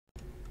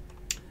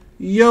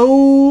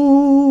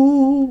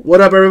Yo,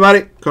 what up,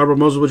 everybody? Cardboard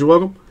Moses, would you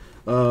welcome?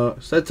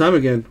 It's that time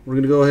again. We're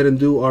gonna go ahead and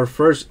do our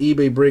first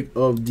eBay break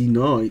of the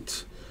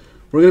night.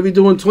 We're gonna be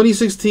doing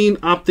 2016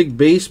 Optic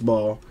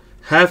Baseball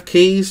half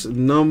case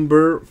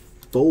number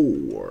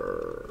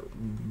 4.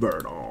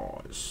 Very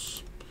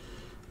nice.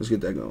 Let's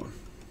get that going.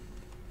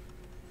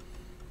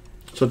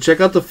 So check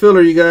out the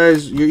filler, you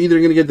guys. You're either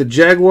gonna get the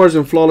Jaguars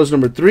and Flawless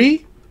number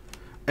 3,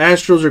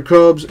 Astros or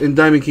Cubs and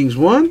Diamond Kings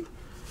 1,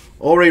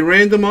 or a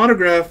random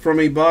autograph from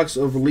a box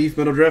of Leaf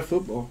Metal Draft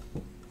Football.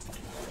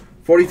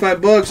 45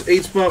 bucks,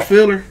 8-spot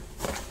filler.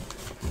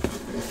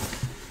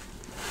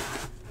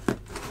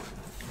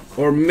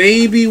 Or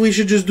maybe we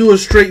should just do a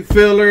straight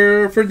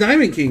filler for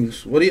Diamond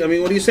Kings. What do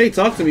you say?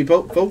 Talk to me,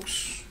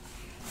 folks.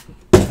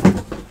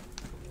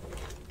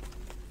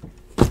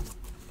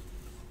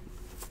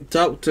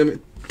 Talk to me.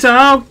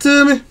 Talk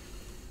to me.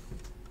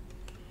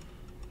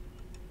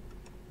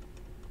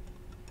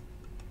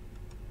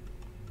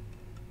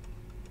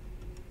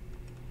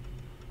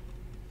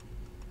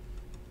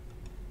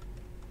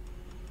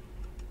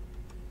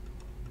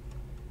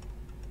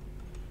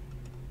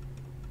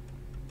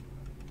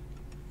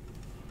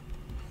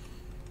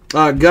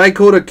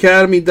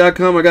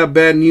 GuyCodeAcademy.com. I got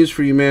bad news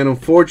for you, man.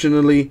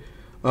 Unfortunately,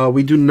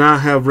 we do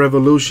not have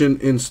Revolution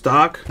in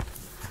stock.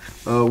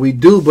 We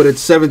do, but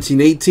it's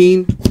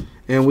 17-18,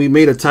 and we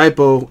made a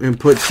typo and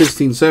put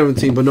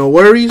 16-17. But no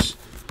worries.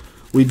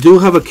 We do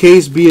have a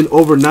case being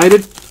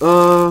overnighted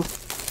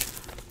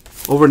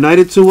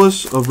to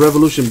us of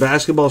Revolution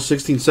Basketball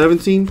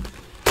 16-17.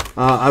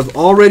 I've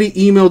already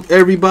emailed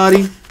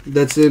everybody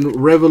that's in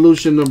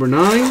Revolution number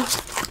 9.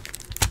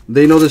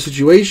 They know the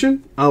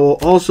situation. I will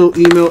also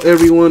email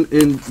everyone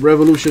in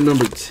Revolution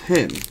number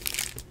 10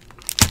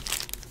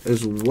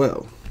 as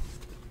well.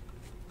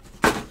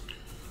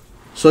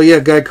 So yeah,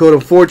 Guy Code,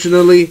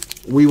 unfortunately,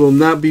 we will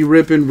not be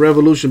ripping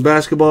Revolution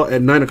Basketball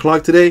at 9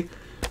 o'clock today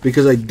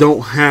because I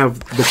don't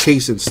have the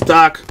case in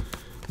stock.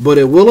 But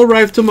it will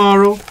arrive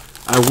tomorrow.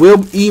 I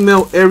will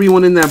email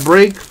everyone in that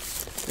break,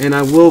 and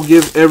I will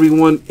give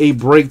everyone a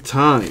break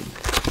time.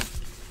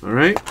 All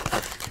right?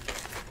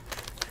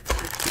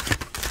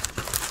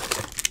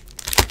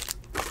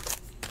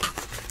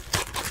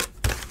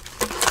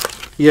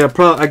 Yeah,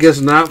 probably. I guess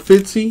not,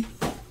 Fitzy.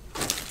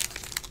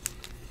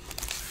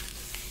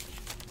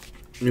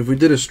 If we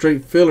did a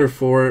straight filler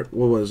for it,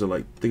 what was it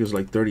like? I think it was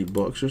like 30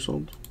 bucks or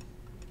something.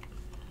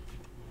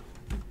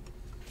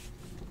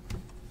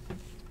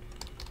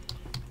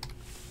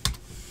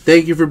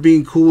 Thank you for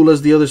being cool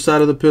as the other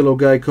side of the pillow,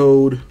 Guy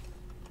Code.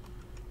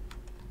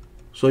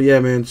 So yeah,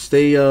 man,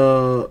 stay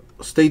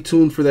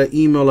tuned for that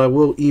email. I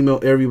will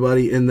email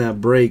everybody in that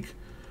break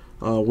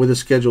with a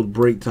scheduled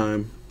break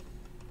time,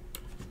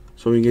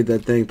 so we can get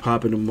that thing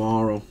popping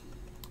tomorrow.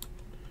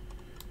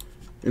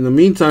 In the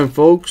meantime,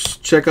 folks,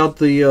 check out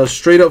the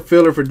straight up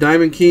filler for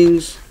Diamond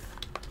Kings.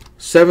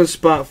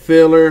 7-spot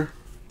filler.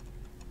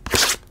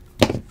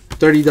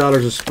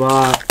 $30 a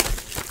spot.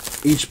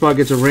 Each spot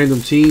gets a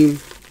random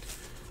team.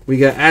 We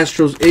got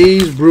Astros,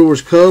 A's,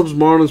 Brewers, Cubs,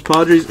 Marlins,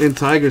 Padres, and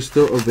Tigers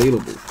still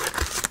available.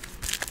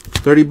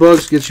 30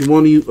 bucks gets you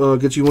one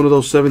of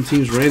those 7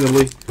 teams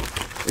randomly.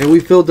 And we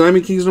filled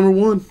Diamond Kings number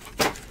 1.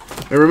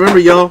 And remember,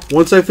 y'all,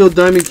 once I fill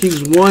Diamond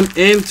Kings 1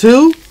 and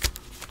 2,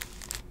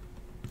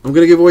 I'm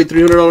going to give away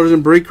 $300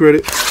 in break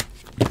credit.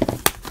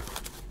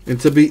 And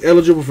to be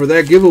eligible for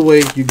that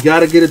giveaway, you got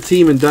to get a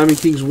team in Diamond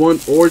Kings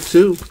 1 or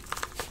 2.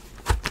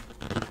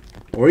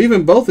 Or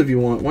even both if you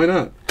want. Why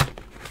not?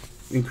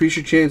 Increase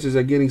your chances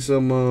at getting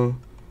some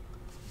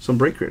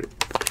break credit.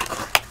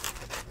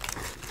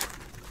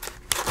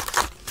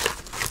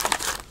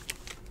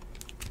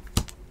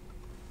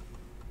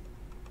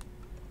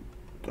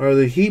 Are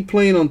the Heat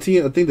playing on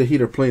TNT? I think the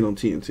Heat are playing on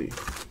TNT.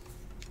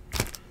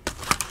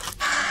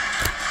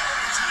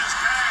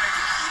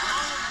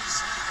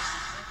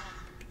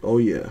 Oh,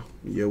 yeah.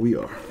 Yeah, we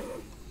are.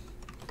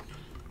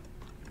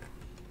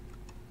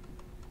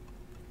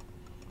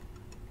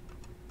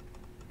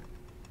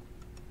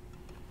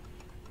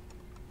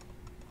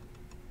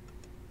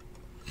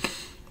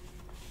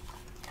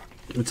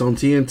 It's on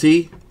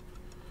TNT.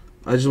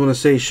 I just want to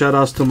say shout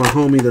outs to my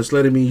homie that's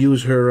letting me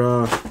use her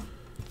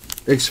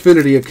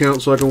Xfinity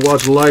account so I can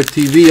watch live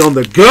TV on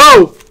the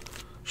go.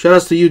 Shout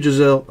outs to you,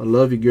 Giselle. I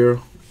love you,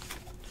 girl.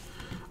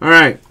 All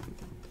right.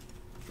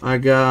 I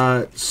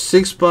got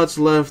 6 spots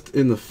left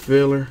in the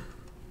filler.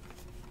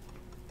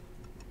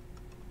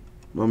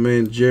 My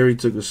man Jerry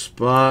took a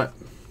spot.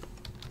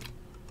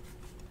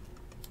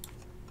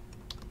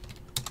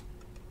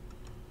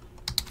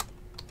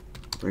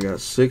 I got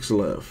 6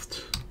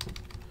 left.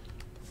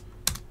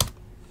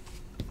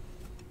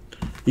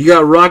 You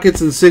got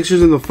Rockets and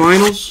Sixers in the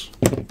finals?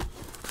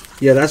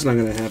 Yeah, that's not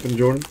going to happen,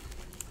 Jordan.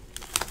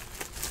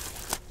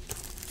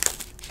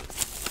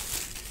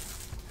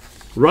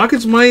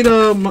 Rockets might,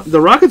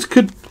 the Rockets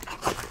could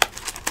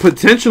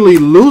potentially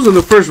lose in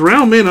the first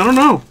round, man. I don't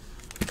know.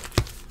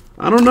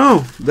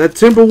 That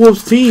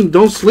Timberwolves team,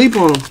 don't sleep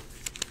on them.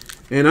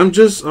 And I'm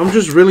just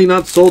really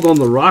not sold on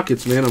the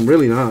Rockets, man. I'm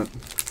really not.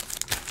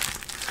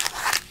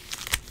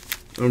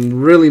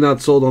 I'm really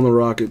not sold on the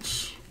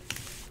Rockets.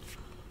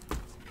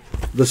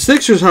 The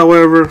Sixers,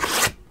 however,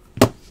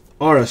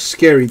 are a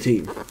scary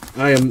team.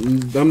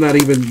 I'm not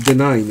even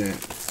denying that.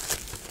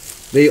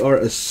 They are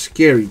a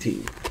scary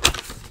team.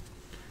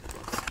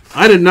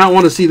 I did not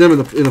want to see them in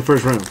the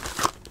first round.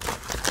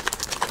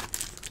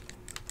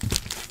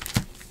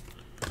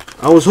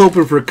 I was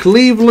hoping for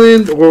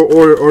Cleveland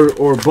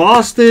or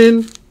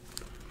Boston,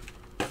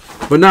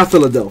 but not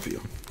Philadelphia.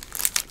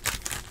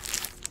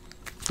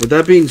 With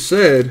that being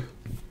said,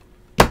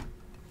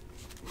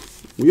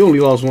 we only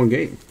lost one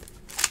game.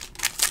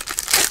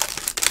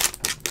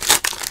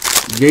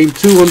 Game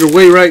 2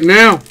 underway right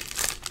now.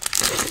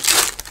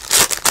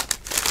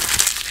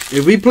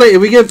 If we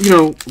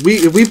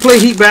play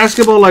Heat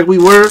basketball like we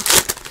were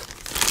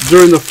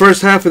during the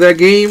first half of that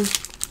game,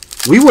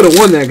 we would have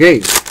won that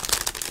game.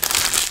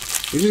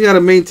 We just got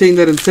to maintain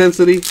that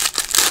intensity.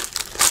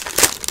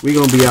 We're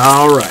going to be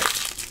all right.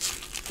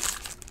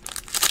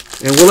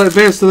 And we'll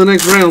advance to the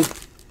next round.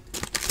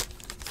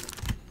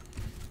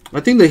 I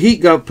think the Heat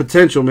got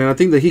potential, man. I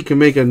think the Heat can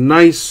make a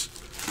nice,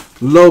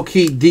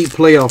 low-key, deep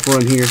playoff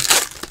run here.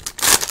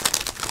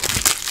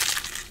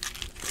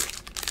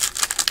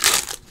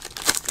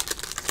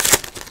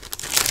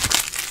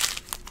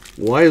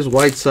 Why is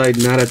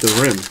Whiteside not at the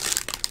rim?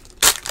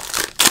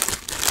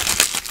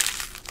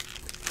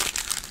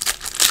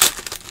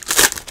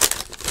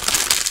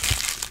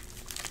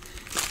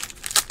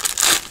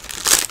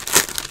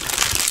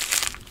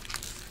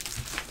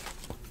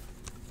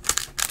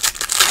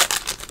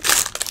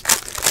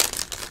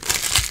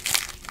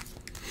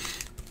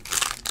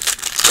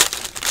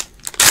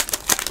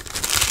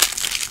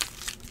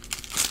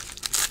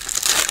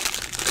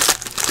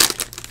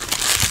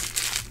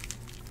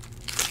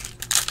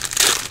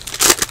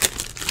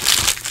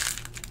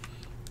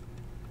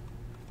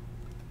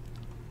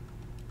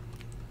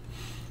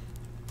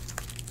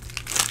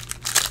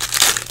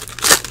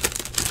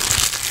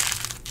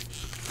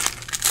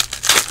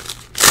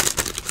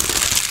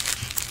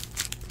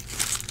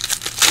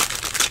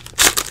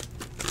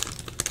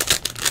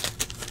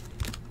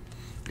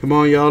 Come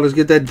on, y'all. Let's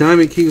get that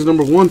Diamond Kings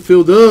 #1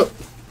 filled up.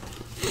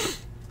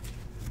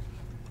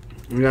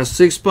 We got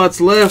 6 spots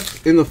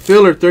left in the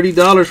filler.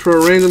 $30 for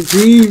a random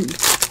team.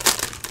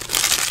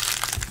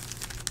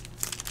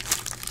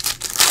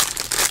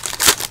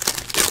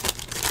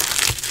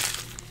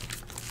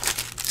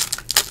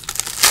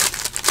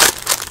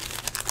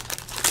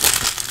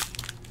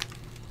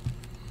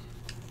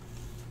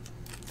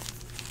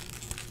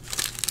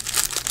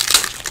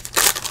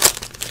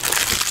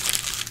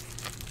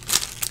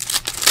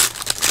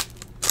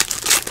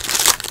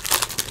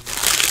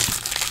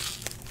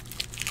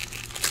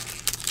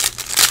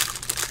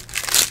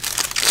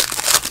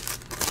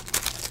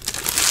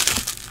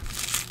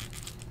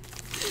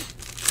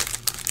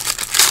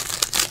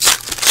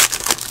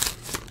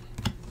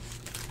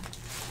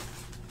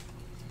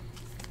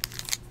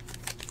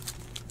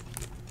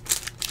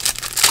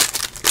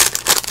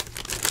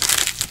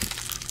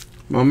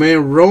 My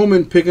man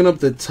Roman picking up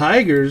the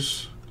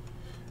Tigers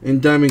in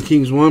Diamond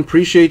Kings 1.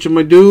 Appreciate you,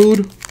 my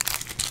dude.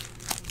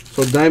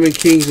 So Diamond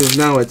Kings is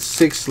now at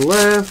 6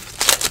 left.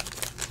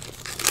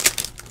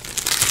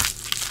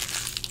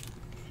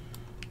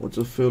 What's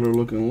a filler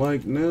looking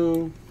like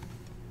now?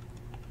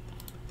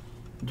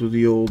 Do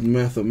the old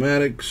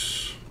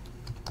mathematics.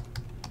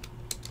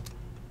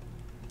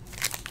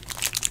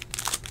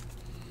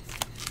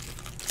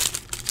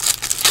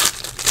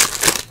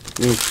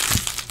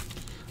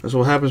 That's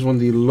what happens when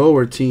the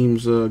lower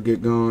teams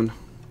get gone.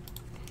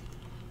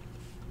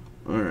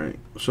 Alright,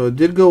 so it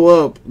did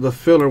go up. The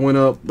filler went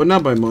up, but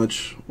not by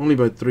much. Only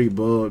by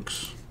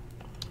 $3.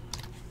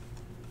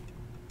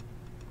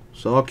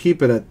 So I'll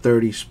keep it at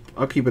 30.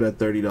 I'll keep it at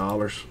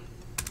 $30.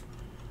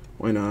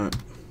 Why not?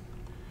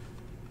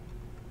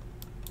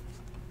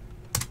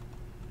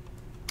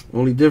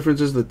 Only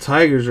difference is the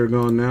Tigers are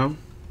gone now.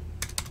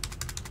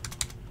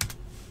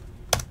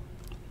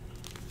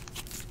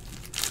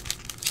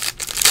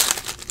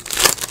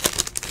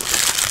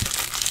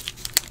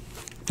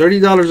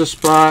 $30 a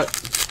spot.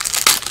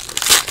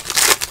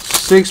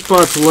 6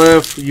 spots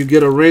left. You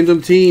get a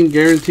random team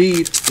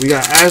guaranteed. We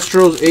got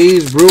Astros,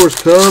 A's, Brewers,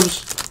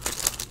 Cubs,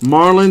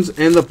 Marlins,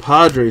 and the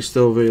Padres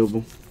still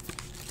available.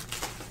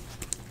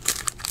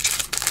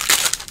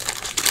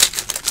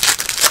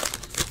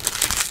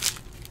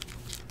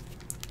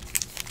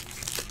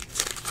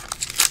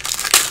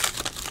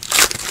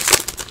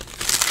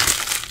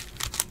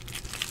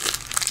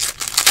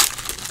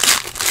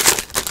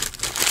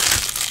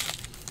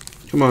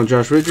 Come on,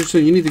 Josh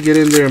Richardson. You need to get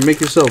in there and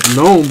make yourself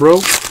known,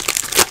 bro.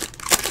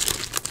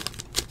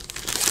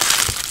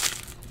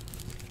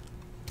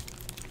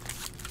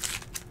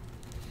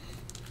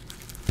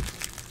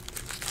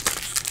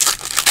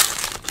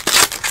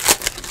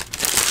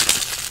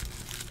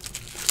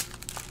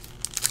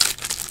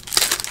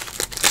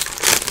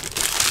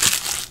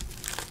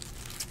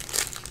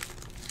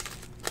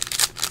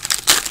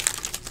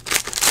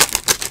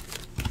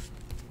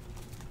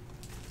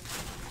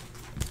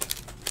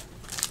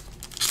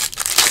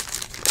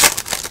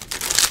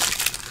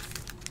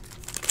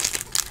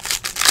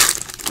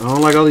 I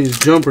don't like all these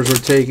jumpers we're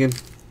taking.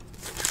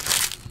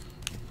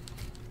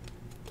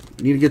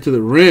 Need to get to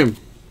the rim.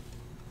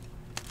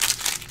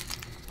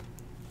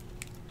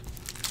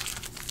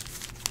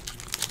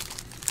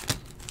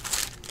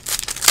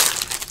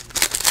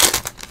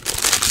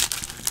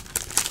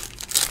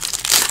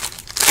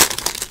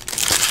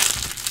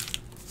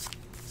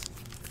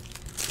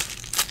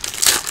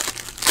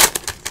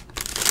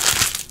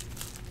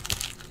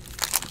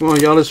 Come on,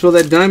 y'all. Let's fill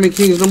that Diamond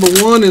Kings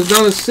 #1 is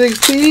down to 6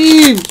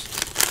 teams.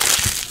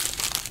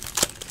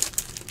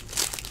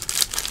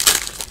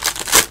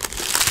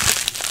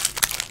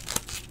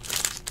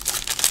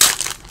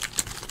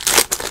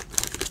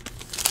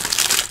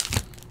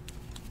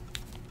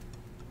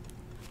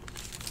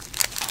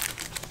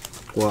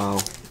 Wow.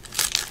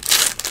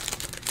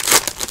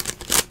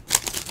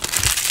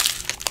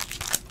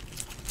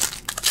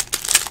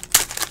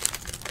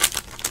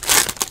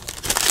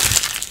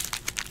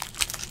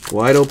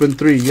 Wide open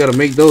 3. You gotta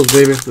make those,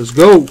 baby. Let's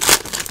go.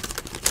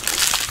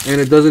 And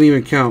it doesn't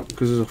even count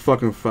because it's a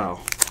fucking foul.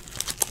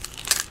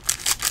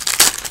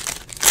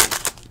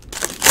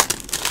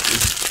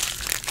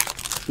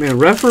 Man,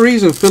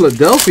 referees in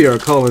Philadelphia are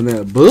calling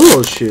that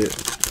bullshit.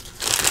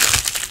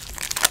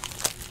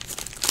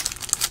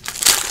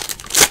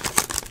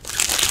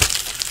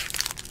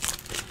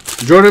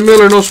 Jordan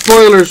Miller, no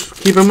spoilers.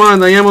 Keep in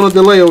mind, I am on a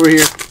delay over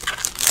here.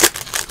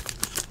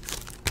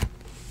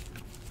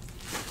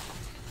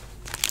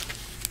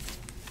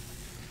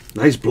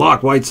 Nice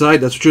block,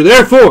 Whiteside. That's what you're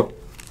there for.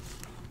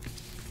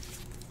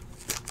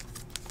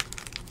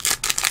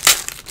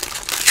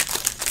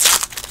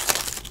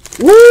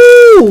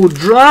 Woo!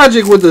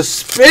 Dragic with the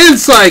spin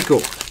cycle.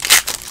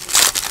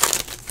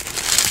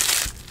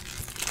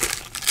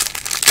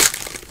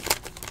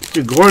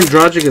 Dude, Goran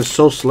Dragic is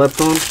so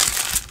slept on.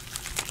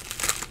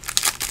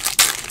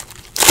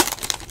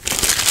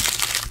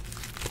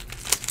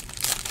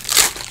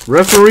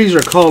 Referees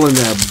are calling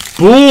that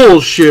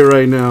bullshit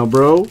right now,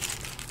 bro.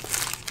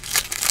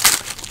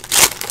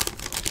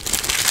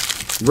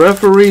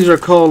 Referees are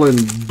calling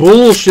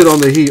bullshit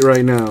on the Heat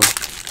right now.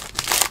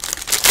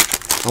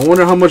 I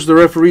wonder how much the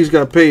referees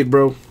got paid,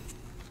 bro.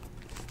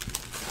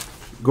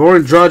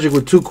 Goran Dragic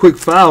with 2 quick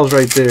fouls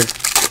right there.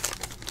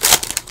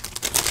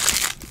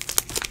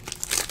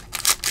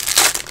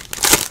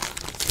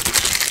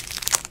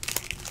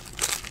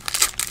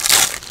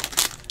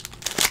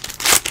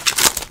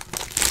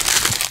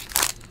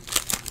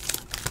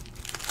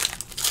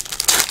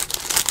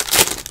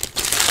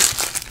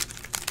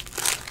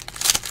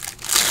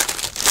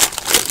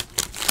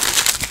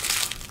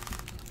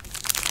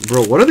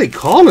 Bro, what are they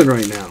calling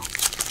right now?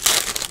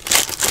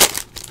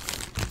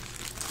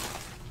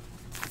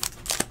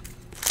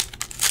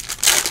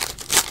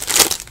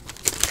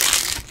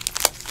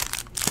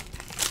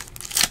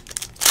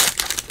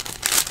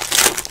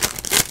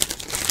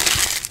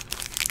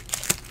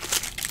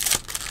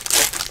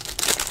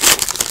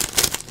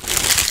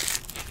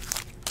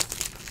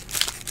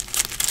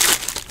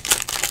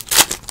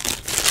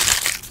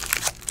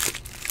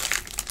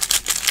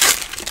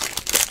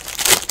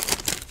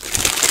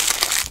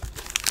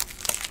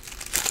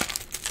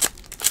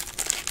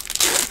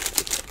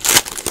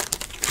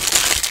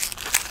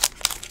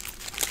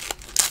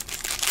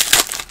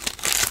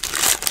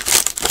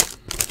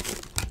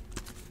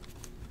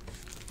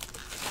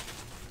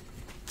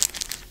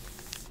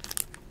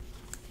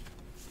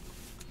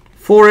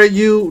 For at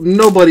you,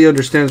 nobody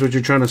understands what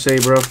you're trying to say,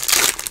 bro.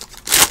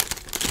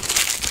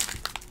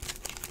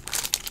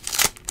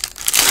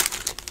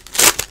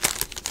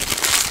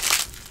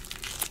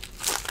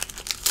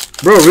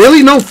 Bro,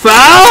 really? No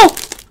foul?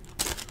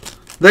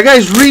 That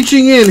guy's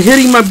reaching in,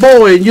 hitting my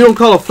boy, and you don't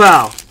call a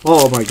foul.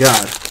 Oh my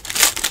god.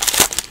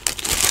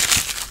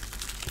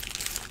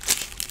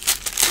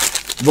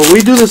 But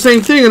we do the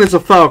same thing and it's a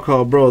foul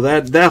call, bro.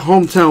 That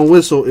hometown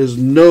whistle is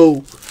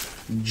no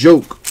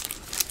joke.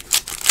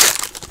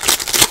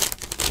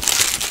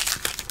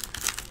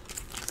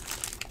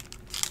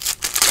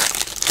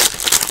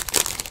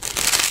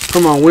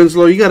 Come on,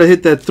 Winslow. You got to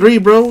hit that 3,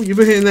 bro. You've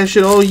been hitting that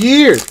shit all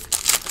year.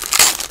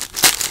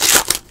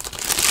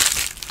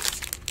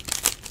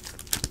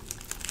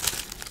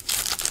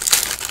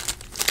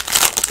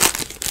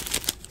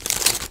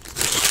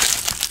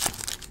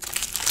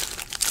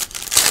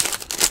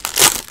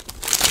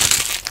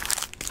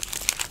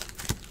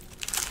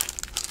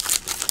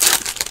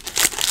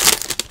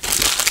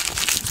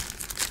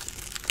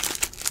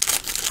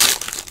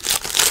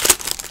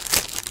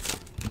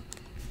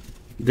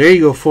 There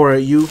you go, for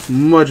at you.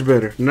 Much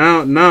better.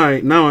 Now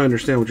I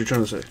understand what you're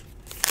trying to say.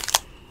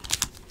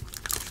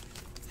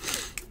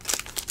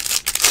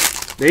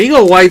 There you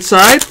go,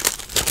 Whiteside.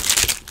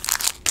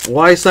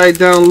 Whiteside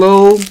down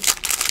low.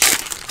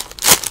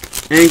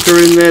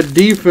 Anchoring that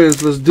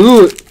defense. Let's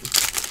do it.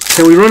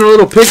 Can we run a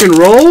little pick and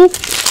roll?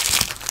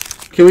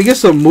 Can we get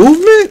some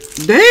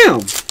movement?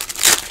 Damn.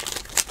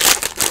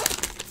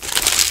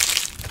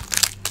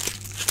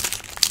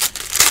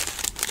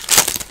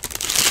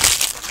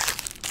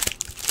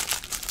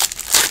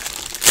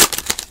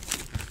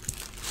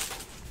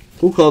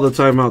 Who called the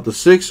timeout? The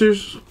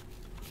Sixers?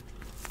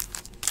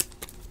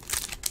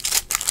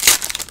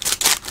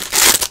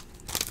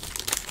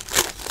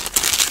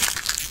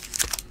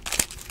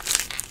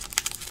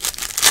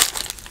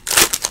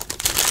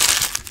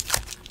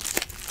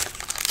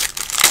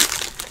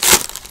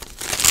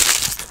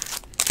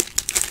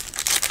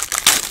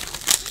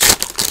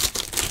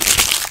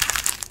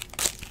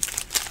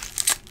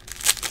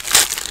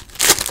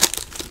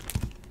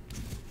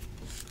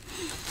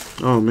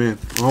 Oh man,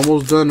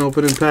 almost done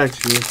opening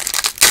packs here.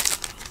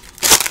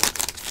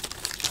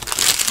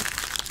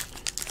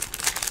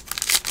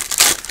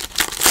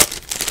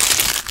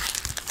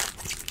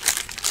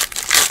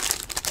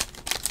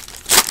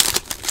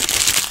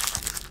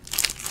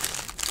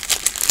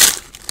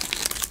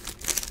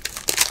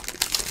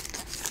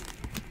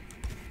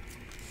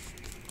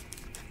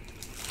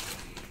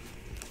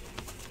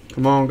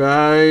 Come on,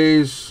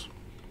 guys.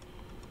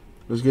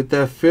 Let's get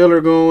that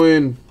filler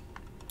going.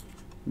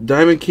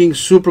 Diamond King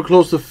super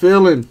close to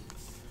filling.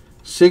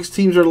 6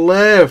 teams are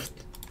left.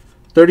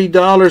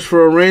 $30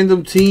 for a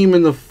random team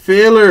in the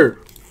filler.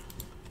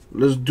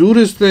 Let's do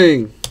this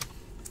thing.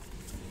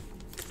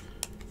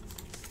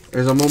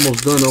 As I'm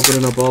almost done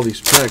opening up all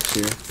these packs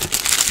here.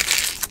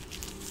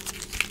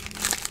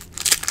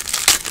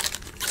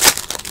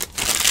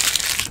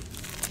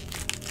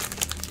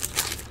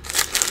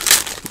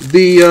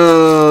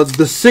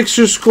 The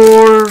Sixers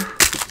score,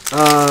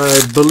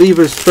 I believe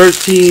is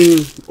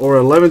 13 or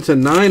 11 to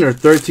 9 or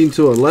 13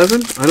 to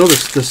 11. I know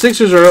the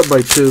Sixers are up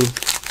by 2.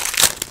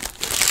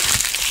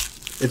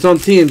 It's on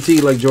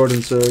TNT, like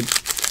Jordan said.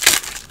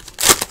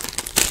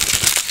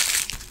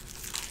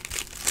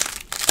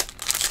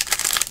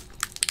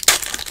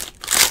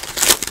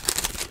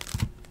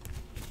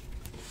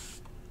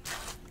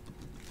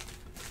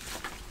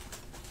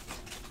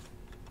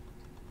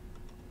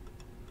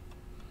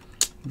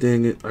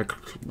 Dang it.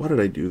 Why did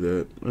I do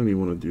that? I didn't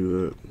even want to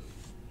do that.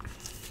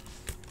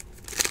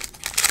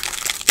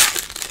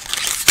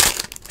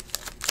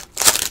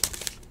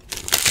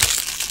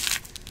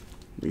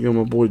 We got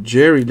my boy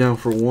Jerry down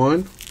for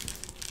 1.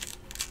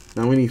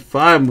 Now we need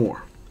 5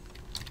 more.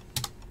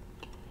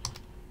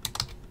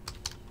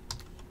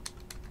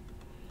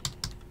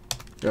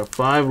 Got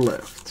 5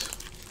 left.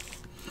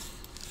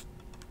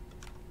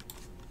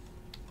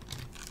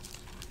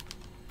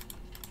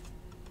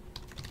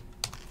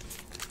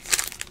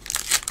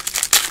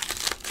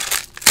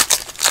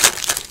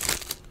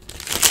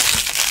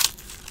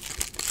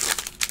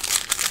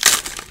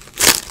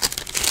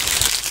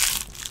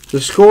 The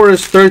score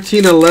is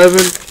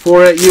 13-11,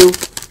 4 at you.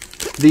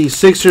 The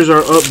Sixers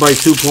are up by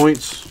 2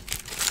 points.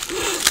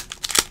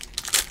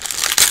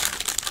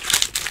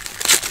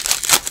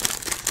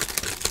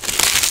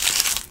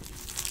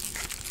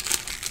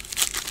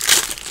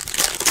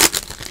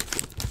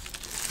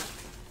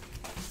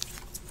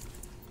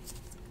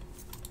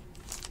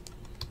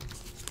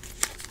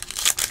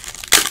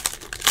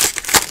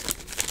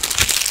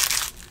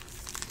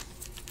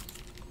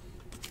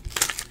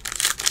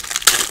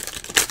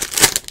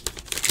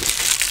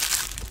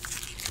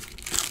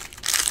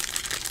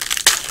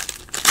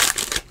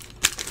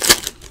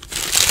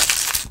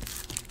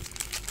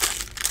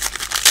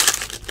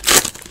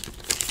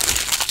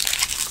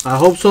 I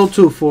hope so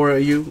too, for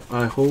you.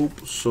 I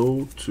hope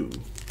so too.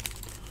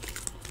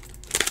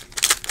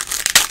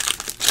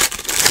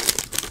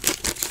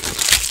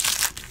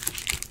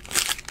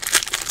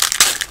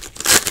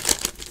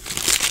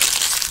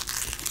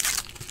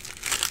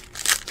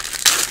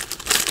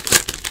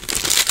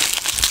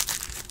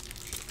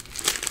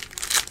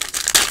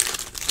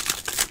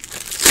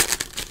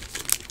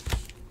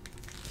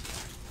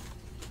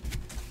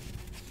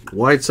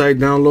 Whiteside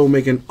down low,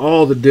 making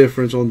all the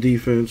difference on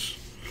defense.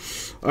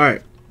 All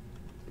right.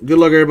 Good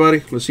luck,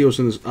 everybody. Let's see what's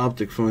in this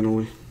Optic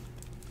finally.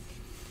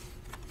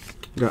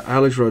 Got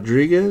Alex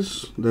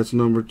Rodriguez. That's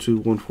number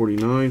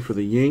 2/149 for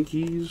the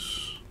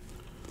Yankees.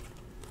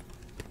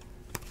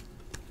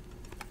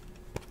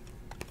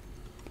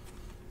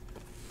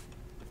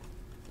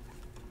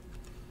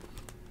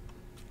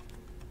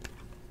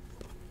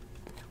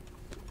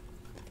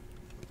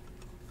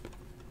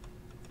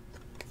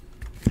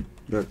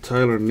 Got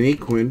Tyler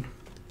Naquin.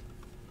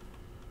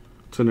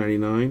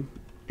 /99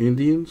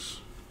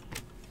 Indians.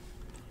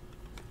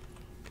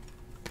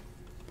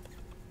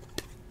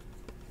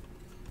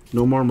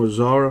 Nomar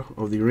Mazara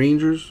of the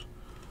Rangers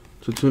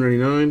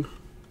 /299.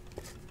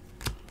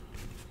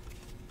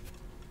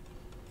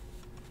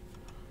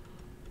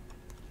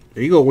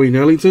 There you go, Wayne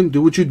Ellington.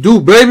 Do what you do,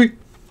 baby.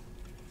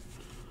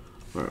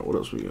 All right, what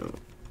else we got?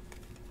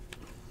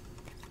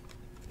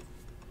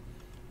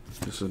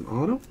 This is an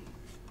auto.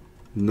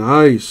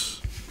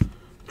 Nice.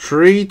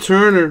 Trey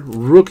Turner,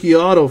 rookie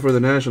auto for the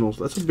Nationals.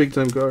 That's a big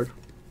time card.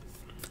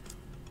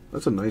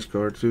 That's a nice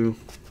card too.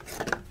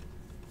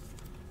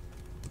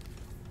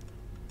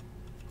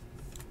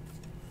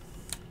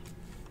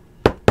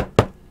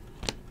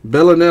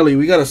 Bellinelli,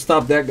 we got to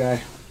stop that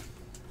guy.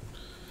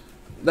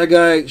 That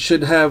guy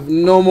should have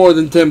no more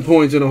than 10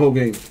 points in a whole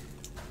game.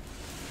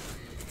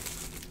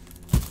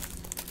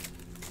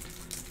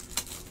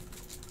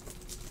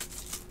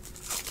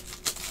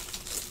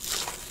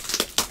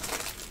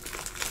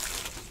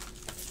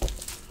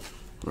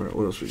 All right,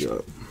 what else we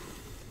got?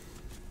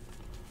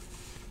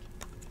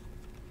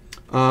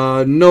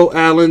 No,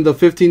 Allen, the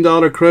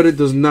 $15 credit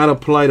does not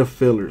apply to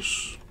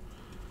fillers.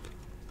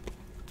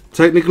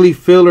 Technically,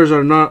 fillers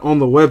are not on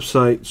the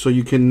website, so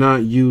you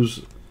cannot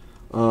use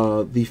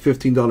the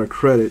 $15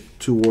 credit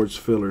towards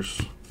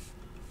fillers.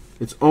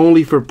 It's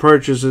only for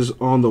purchases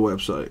on the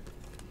website.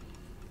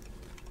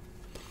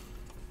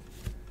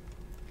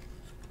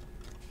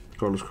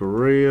 Carlos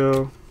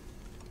Correa.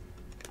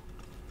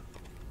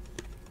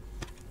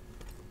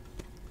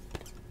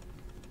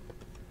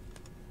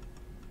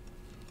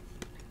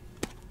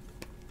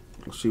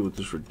 Let's see what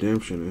this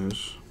redemption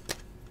is.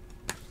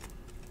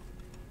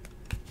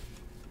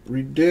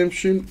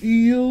 Redemption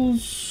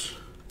Eels.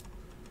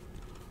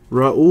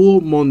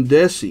 Raul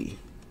Mondesi.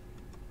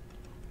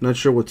 Not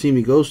sure what team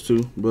he goes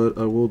to, but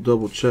I will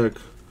double check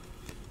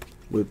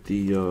with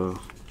the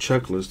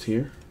checklist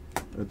here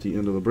at the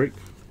end of the break.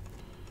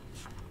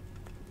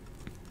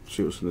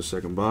 See what's in the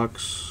second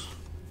box.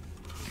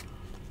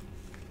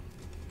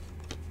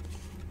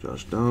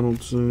 Josh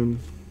Donaldson.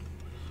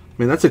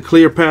 Man, that's a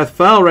clear path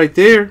foul right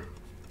there.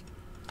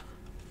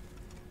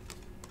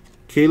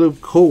 Caleb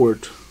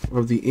Cowart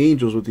of the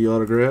Angels with the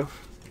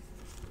autograph.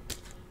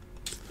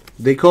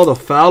 They called a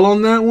foul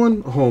on that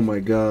one? Oh my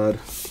god.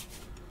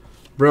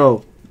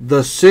 Bro,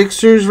 the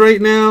Sixers right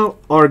now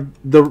are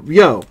the...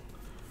 Yo.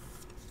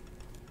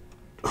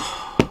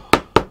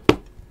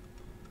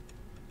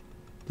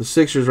 The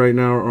Sixers right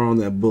now are on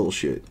that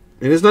bullshit.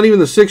 And it's not even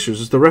the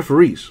Sixers, it's the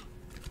referees.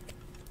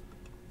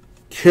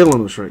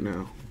 Killing us right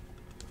now.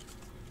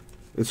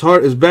 It's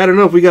hard. It's bad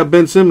enough we got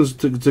Ben Simmons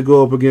to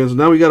go up against.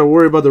 Now we got to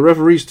worry about the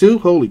referees too?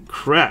 Holy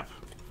crap.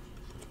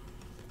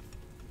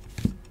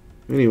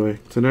 Anyway,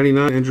 to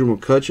 99, Andrew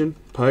McCutchen,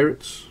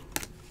 Pirates.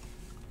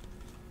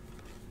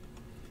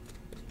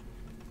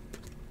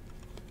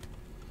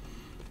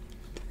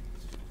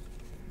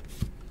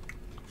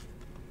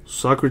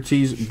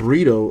 Socrates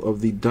Brito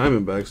of the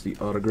Diamondbacks, the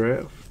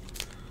autograph.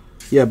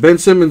 Yeah, Ben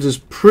Simmons is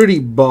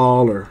pretty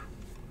baller.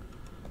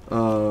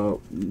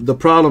 The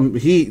problem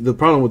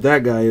with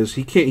that guy is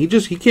he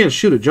can't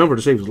shoot a jumper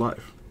to save his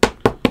life.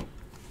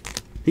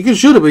 He can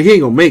shoot it, but he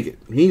ain't gonna make it.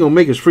 He ain't gonna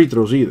make his free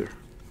throws either.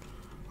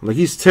 Like,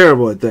 he's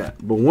terrible at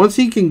that. But once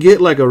he can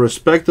get like a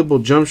respectable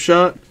jump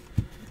shot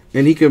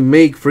and he can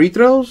make free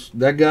throws,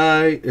 that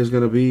guy is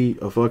gonna be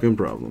a fucking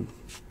problem.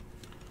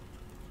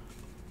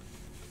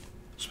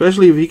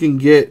 Especially if he can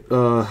get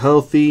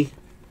healthy,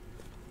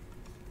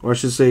 or I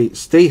should say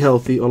stay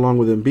healthy along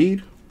with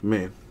Embiid.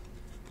 Man.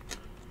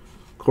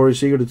 Corey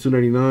Seager to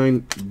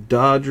 299,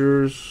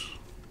 Dodgers.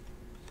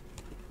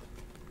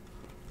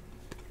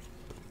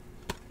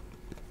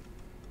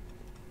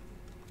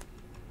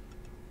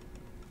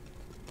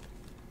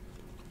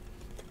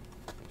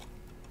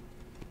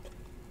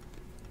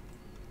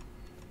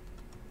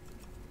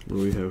 What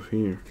do we have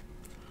here?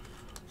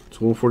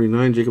 It's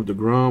 149, Jacob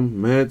deGrom,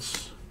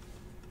 Mets.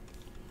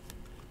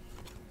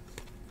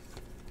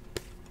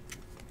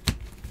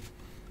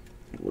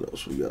 What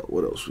else we got?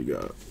 What else we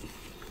got?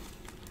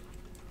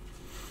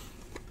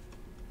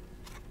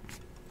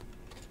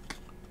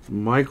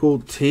 Michael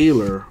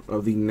Taylor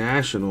of the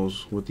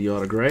Nationals with the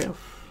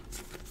autograph.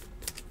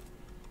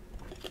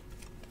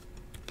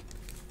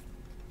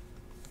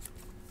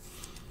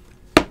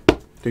 I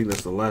think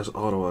that's the last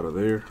auto out of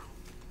there.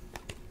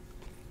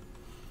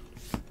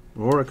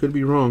 Or I could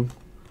be wrong.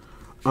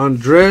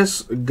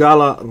 Andres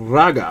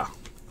Galarraga,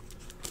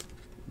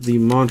 the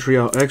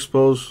Montreal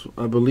Expos.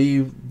 I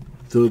believe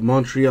the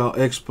Montreal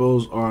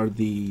Expos are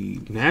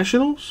the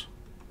Nationals.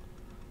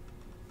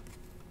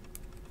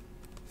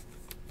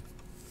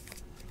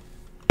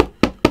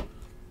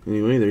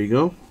 Anyway, there you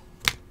go.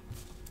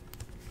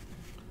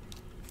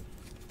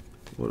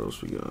 What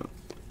else we got?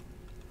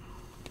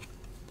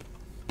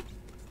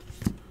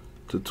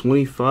 To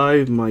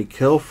 25,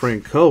 Michael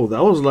Franco.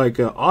 That was like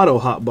an auto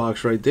hot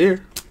box right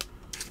there.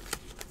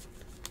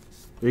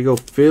 There you go,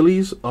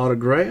 Phillies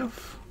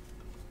autograph.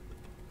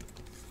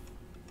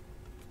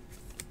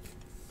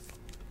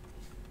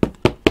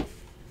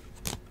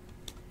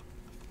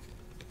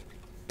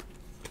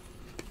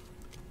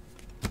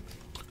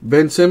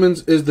 Ben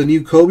Simmons is the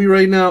new Kobe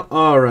right now.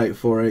 All right,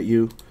 for it,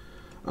 you.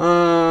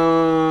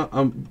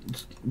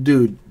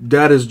 Dude,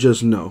 that is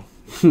just no.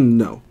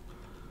 No.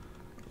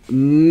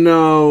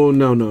 No.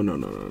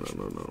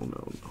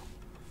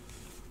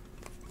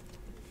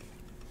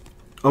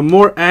 A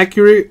more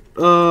accurate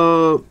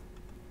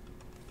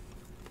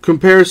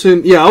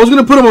comparison. Yeah, I was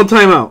gonna put him on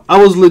timeout.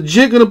 I was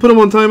legit gonna put him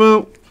on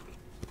timeout,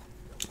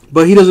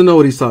 but he doesn't know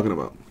what he's talking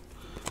about.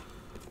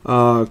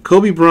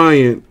 Kobe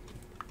Bryant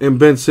and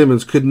Ben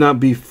Simmons could not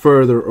be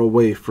further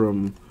away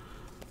from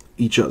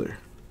each other.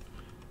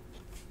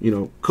 You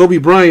know, Kobe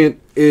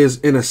Bryant is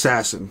an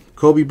assassin.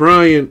 Kobe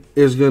Bryant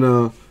is going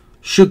to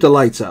shoot the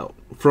lights out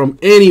from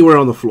anywhere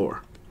on the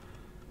floor.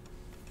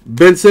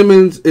 Ben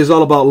Simmons is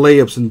all about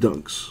layups and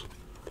dunks.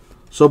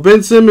 So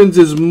Ben Simmons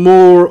is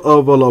more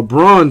of a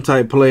LeBron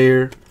type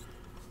player,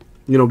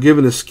 you know,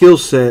 given the skill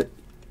set,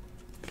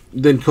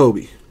 than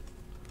Kobe.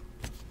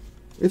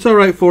 It's all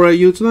right for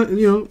you. It's not,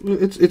 you know,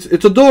 it's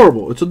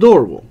adorable. It's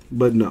adorable,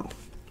 but no.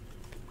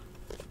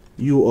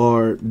 You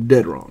are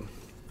dead wrong.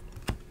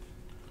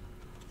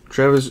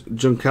 Travis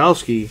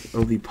Jankowski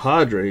of the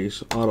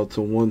Padres, auto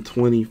to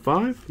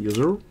 125. Yes,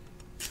 sir.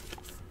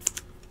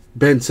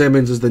 Ben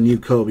Simmons is the new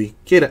Kobe.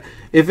 Get it.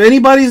 If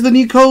anybody's the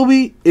new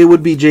Kobe, it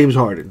would be James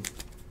Harden.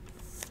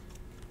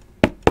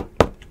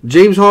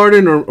 James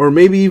Harden or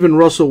maybe even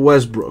Russell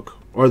Westbrook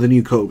are the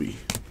new Kobe.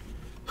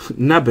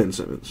 Not Ben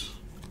Simmons.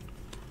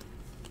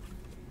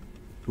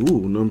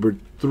 Ooh, number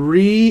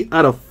 3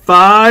 out of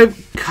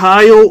 5.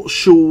 Kyle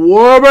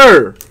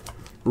Schwarber.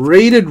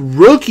 Rated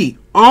rookie.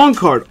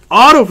 On-card.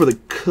 Auto for the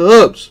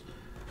Cubs.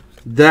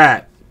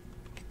 That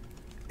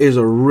is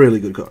a really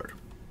good card.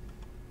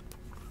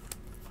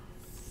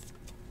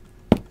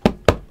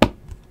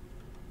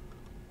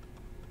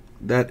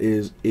 That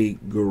is a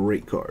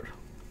great card.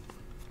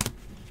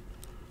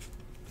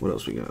 What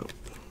else we got?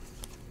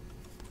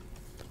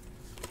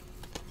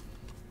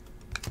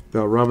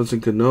 Got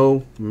Robinson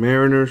Cano,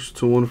 Mariners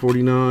to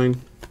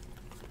 149.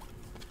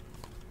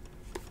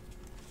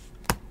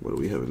 What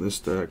do we have in this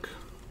stack?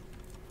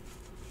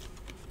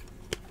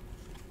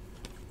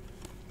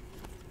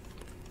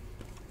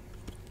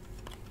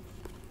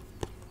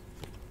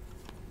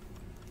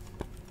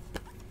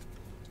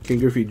 Ken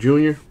Griffey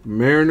Jr.,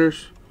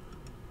 Mariners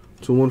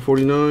to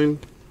 149.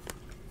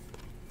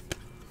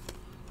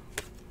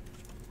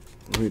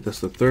 I think that's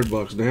the 3rd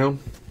box down.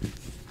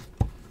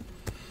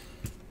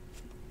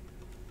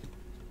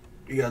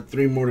 You got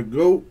 3 more to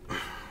go.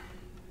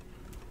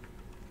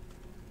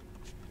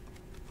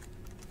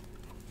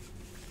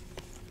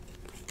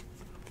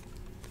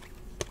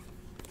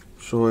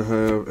 So I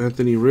have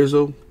Anthony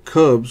Rizzo,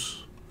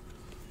 Cubs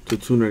to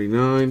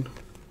 299.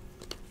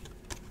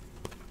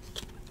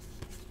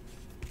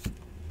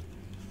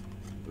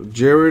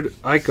 Jared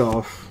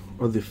Eichhoff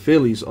of the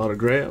Phillies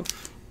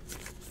autograph.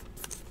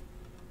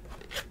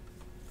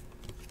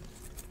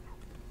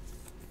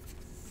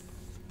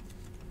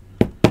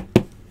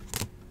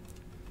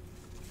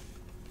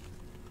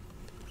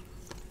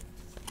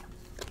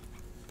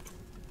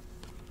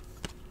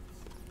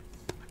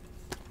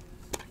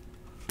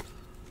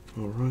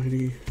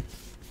 Alrighty.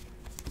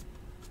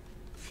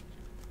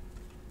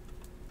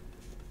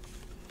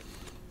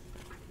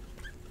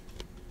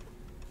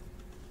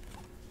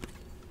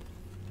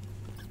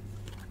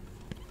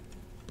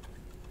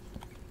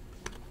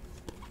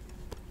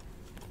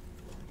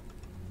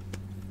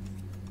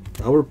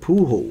 Our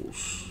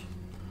Pujols,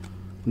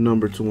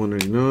 number to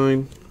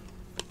 199.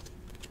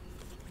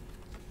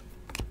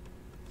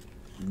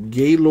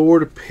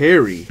 Gaylord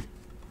Perry,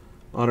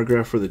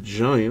 autograph for the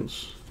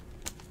Giants.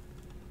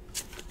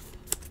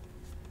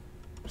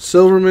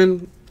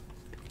 Silverman,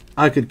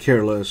 I could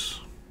care less.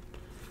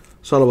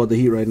 It's all about the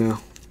Heat right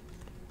now.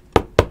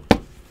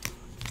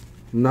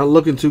 Not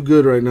looking too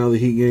good right now, the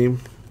Heat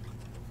game.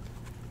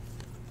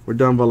 We're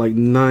down by like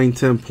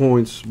 9-10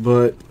 points,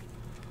 but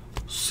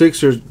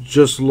Sixers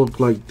just look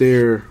like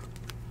they're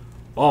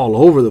all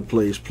over the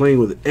place, playing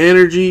with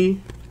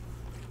energy.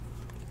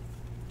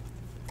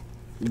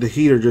 The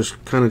Heat are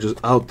just kind of just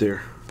out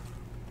there.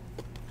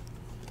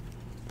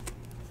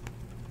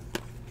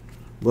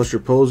 Buster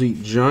Posey,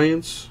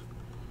 Giants,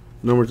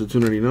 number to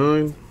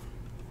 299.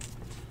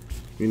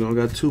 You know, I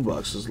got 2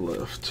 boxes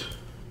left.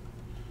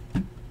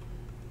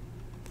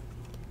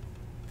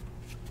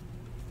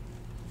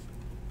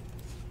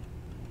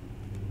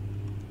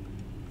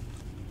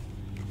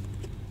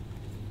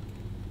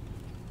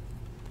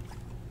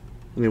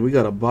 Man, we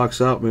got a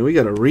box out, man. We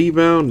got a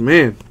rebound.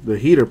 Man, the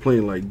Heat are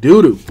playing like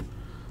doo-doo.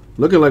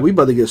 Looking like we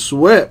about to get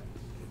swept.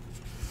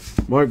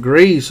 Mark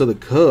Grace of the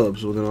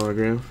Cubs with an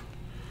autograph.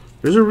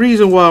 There's a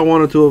reason why I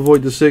wanted to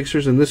avoid the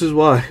Sixers, and this is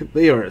why.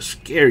 They are a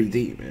scary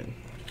team, man.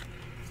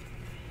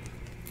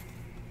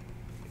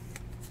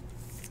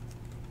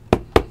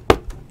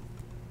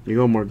 You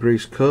go, Mark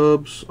Grace,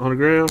 Cubs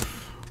autograph.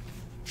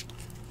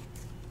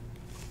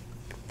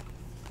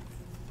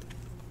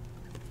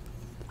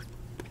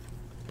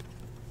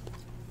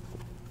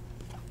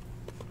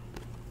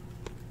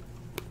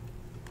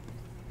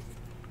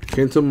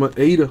 Kenta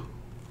Maeda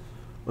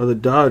of the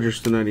Dodgers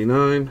to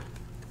 99.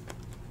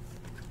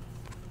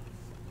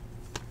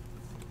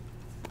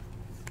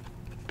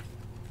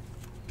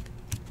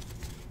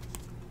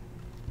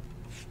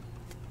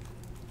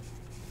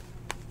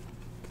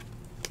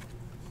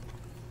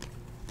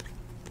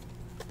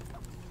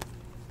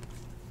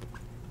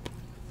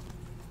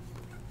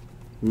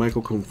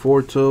 Michael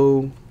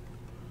Conforto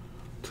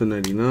to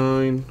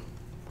 99.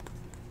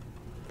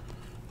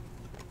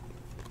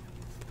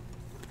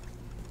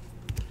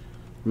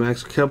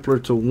 Max Kepler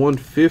to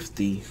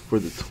 150 for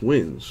the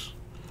Twins.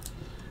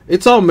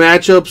 It's all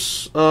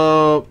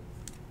matchups,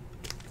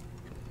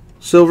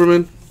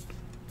 Silverman.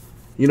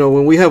 You know,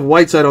 when we have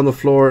Whiteside on the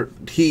floor,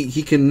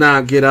 he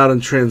cannot get out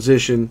and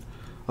transition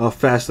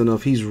fast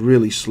enough. He's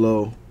really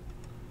slow.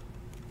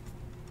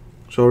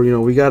 So, you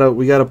know, we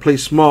gotta play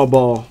small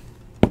ball.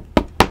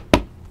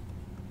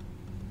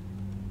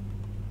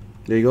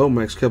 There you go,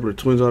 Max Kepler,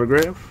 Twins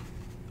autograph.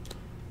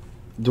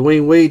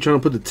 Dwayne Wade trying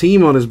to put the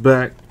team on his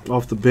back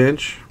off the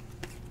bench.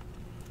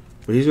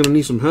 But he's going to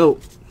need some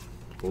help.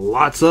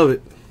 Lots of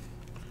it.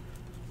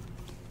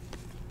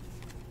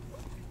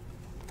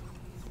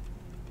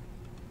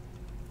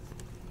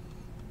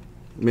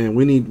 Man,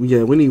 we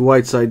need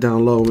Whiteside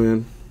down low,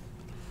 man.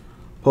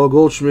 Paul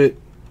Goldschmidt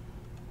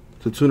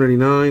to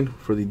 299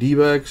 for the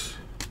D-backs.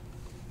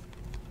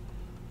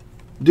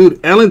 Dude,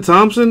 Alan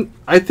Thompson,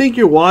 I think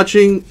you're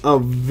watching a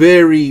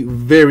very,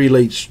 very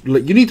late.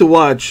 You need to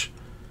watch.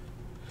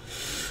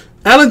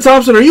 Alan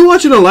Thompson, are you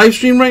watching a live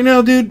stream right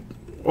now, dude?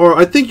 Or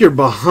I think you're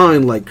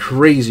behind like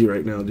crazy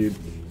right now, dude.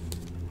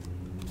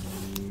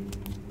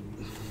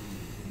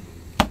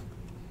 All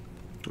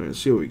right, let's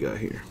see what we got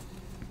here.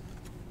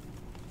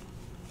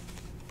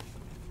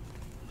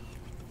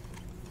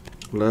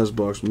 Last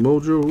box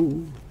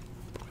mojo.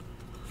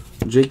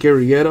 Jake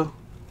Arrieta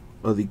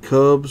of the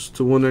Cubs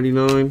to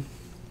 199.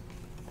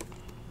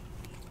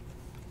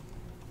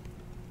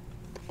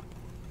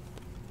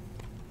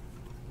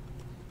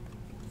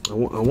 I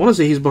want to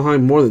say he's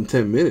behind more than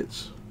 10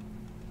 minutes.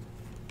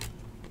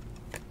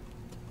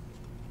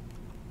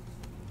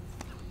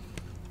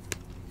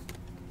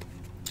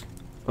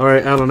 All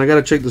right, Alan, I got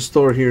to check the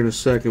store here in a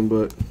second,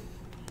 but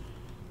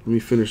let me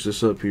finish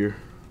this up here.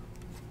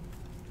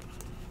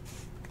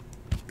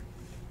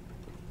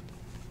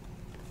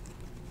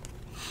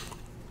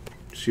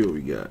 See what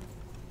we got.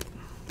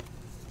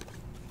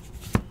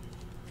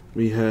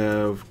 We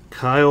have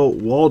Kyle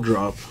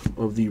Waldrop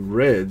of the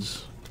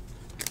Reds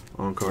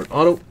on card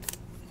auto.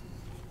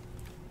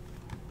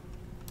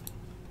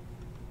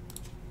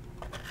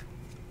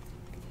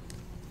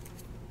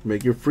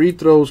 Make your free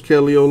throws,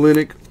 Kelly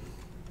Olynyk.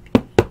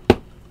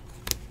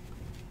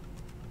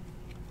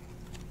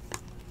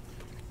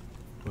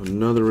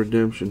 Another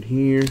redemption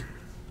here.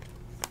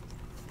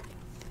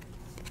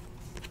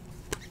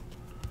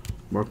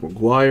 Mark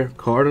McGuire,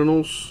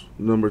 Cardinals,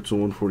 number to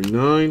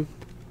 149.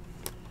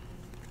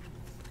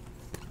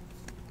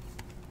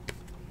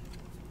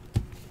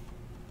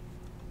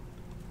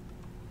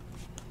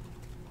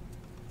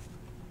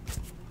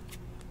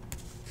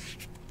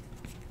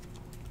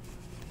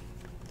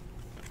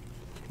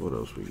 What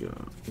else we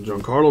got?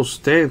 Giancarlo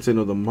Stanton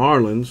of the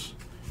Marlins.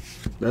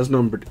 That's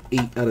numbered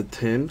 8 out of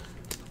 10.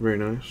 Very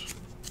nice.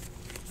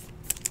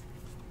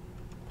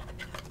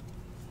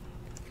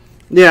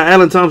 Yeah,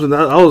 Alan Thompson.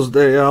 I was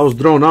there. I was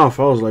thrown off.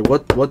 I was like,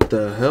 "What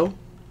the hell?"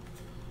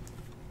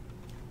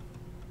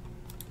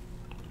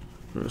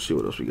 Let's see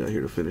what else we got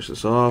here to finish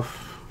this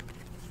off.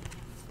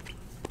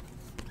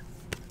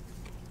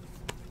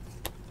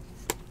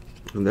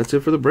 And that's it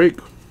for the break.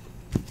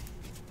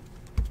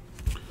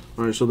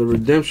 All right, so the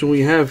redemption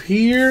we have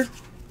here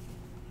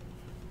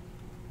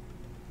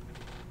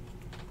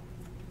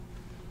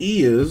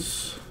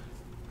is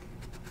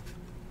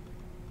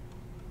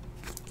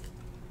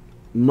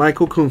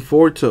Michael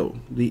Conforto,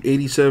 the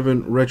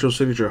 87 Retro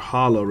Signature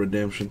Hollow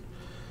redemption.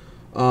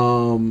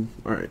 All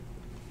right.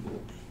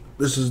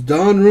 This is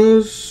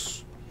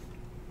Donruss.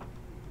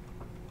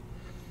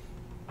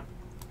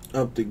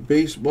 Optic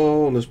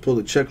Baseball. Let's pull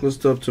the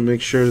checklist up to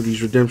make sure that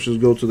these redemptions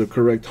go to the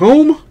correct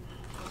home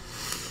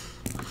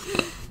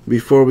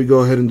before we go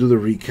ahead and do the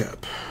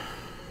recap.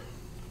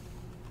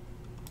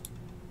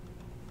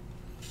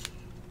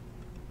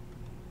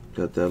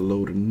 Got that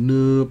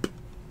loading up.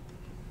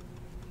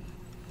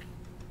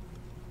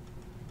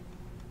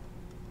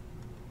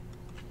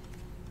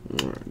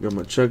 Alright, got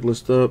my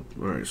checklist up.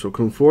 Alright, so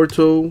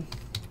Conforto,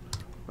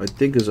 I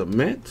think, is a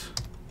Met.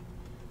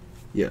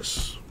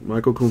 Yes,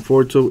 Michael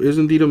Conforto is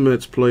indeed a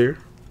Mets player.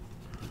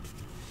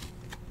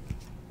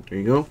 There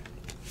you go.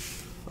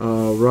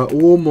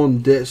 Raul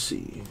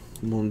Mondesi.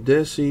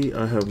 Mondesi,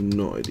 I have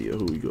no idea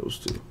who he goes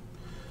to.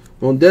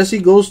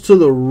 Mondesi goes to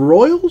the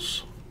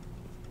Royals.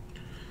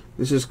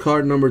 This is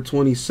card number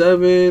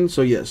 27.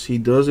 So, yes, he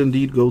does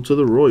indeed go to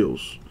the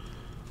Royals,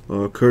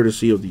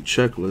 courtesy of the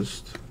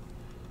checklist.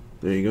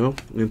 There you go.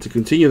 And to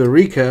continue the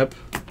recap,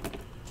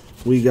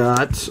 we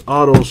got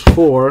autos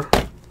for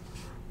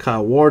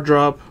Kyle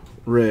Wardrop,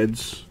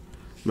 Reds,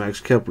 Max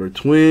Kepler,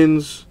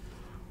 Twins,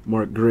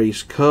 Mark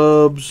Grace,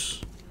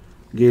 Cubs,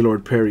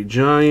 Gaylord Perry,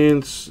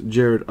 Giants,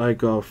 Jared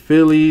Eichhoff,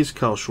 Phillies,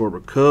 Kyle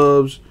Schwarber,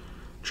 Cubs,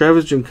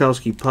 Travis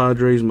Jankowski,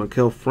 Padres,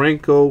 Maikel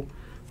Franco,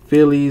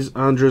 Phillies,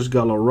 Andres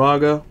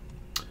Galarraga,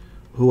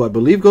 who I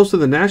believe goes to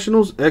the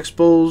Nationals.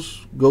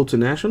 Expos go to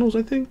Nationals,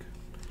 I think.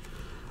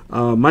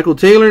 Michael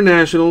Taylor,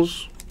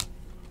 Nationals.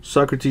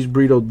 Socrates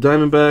Brito,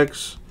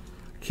 Diamondbacks.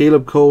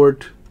 Caleb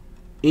Cowart,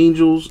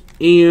 Angels.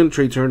 And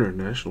Trey Turner,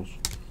 Nationals.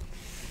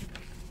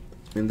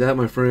 And that,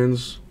 my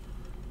friends,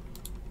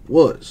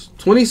 was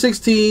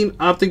 2016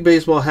 Optic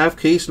Baseball half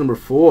case number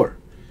 4.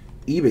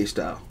 eBay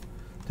style.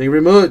 Thank you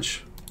very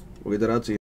much. We'll get that out to you.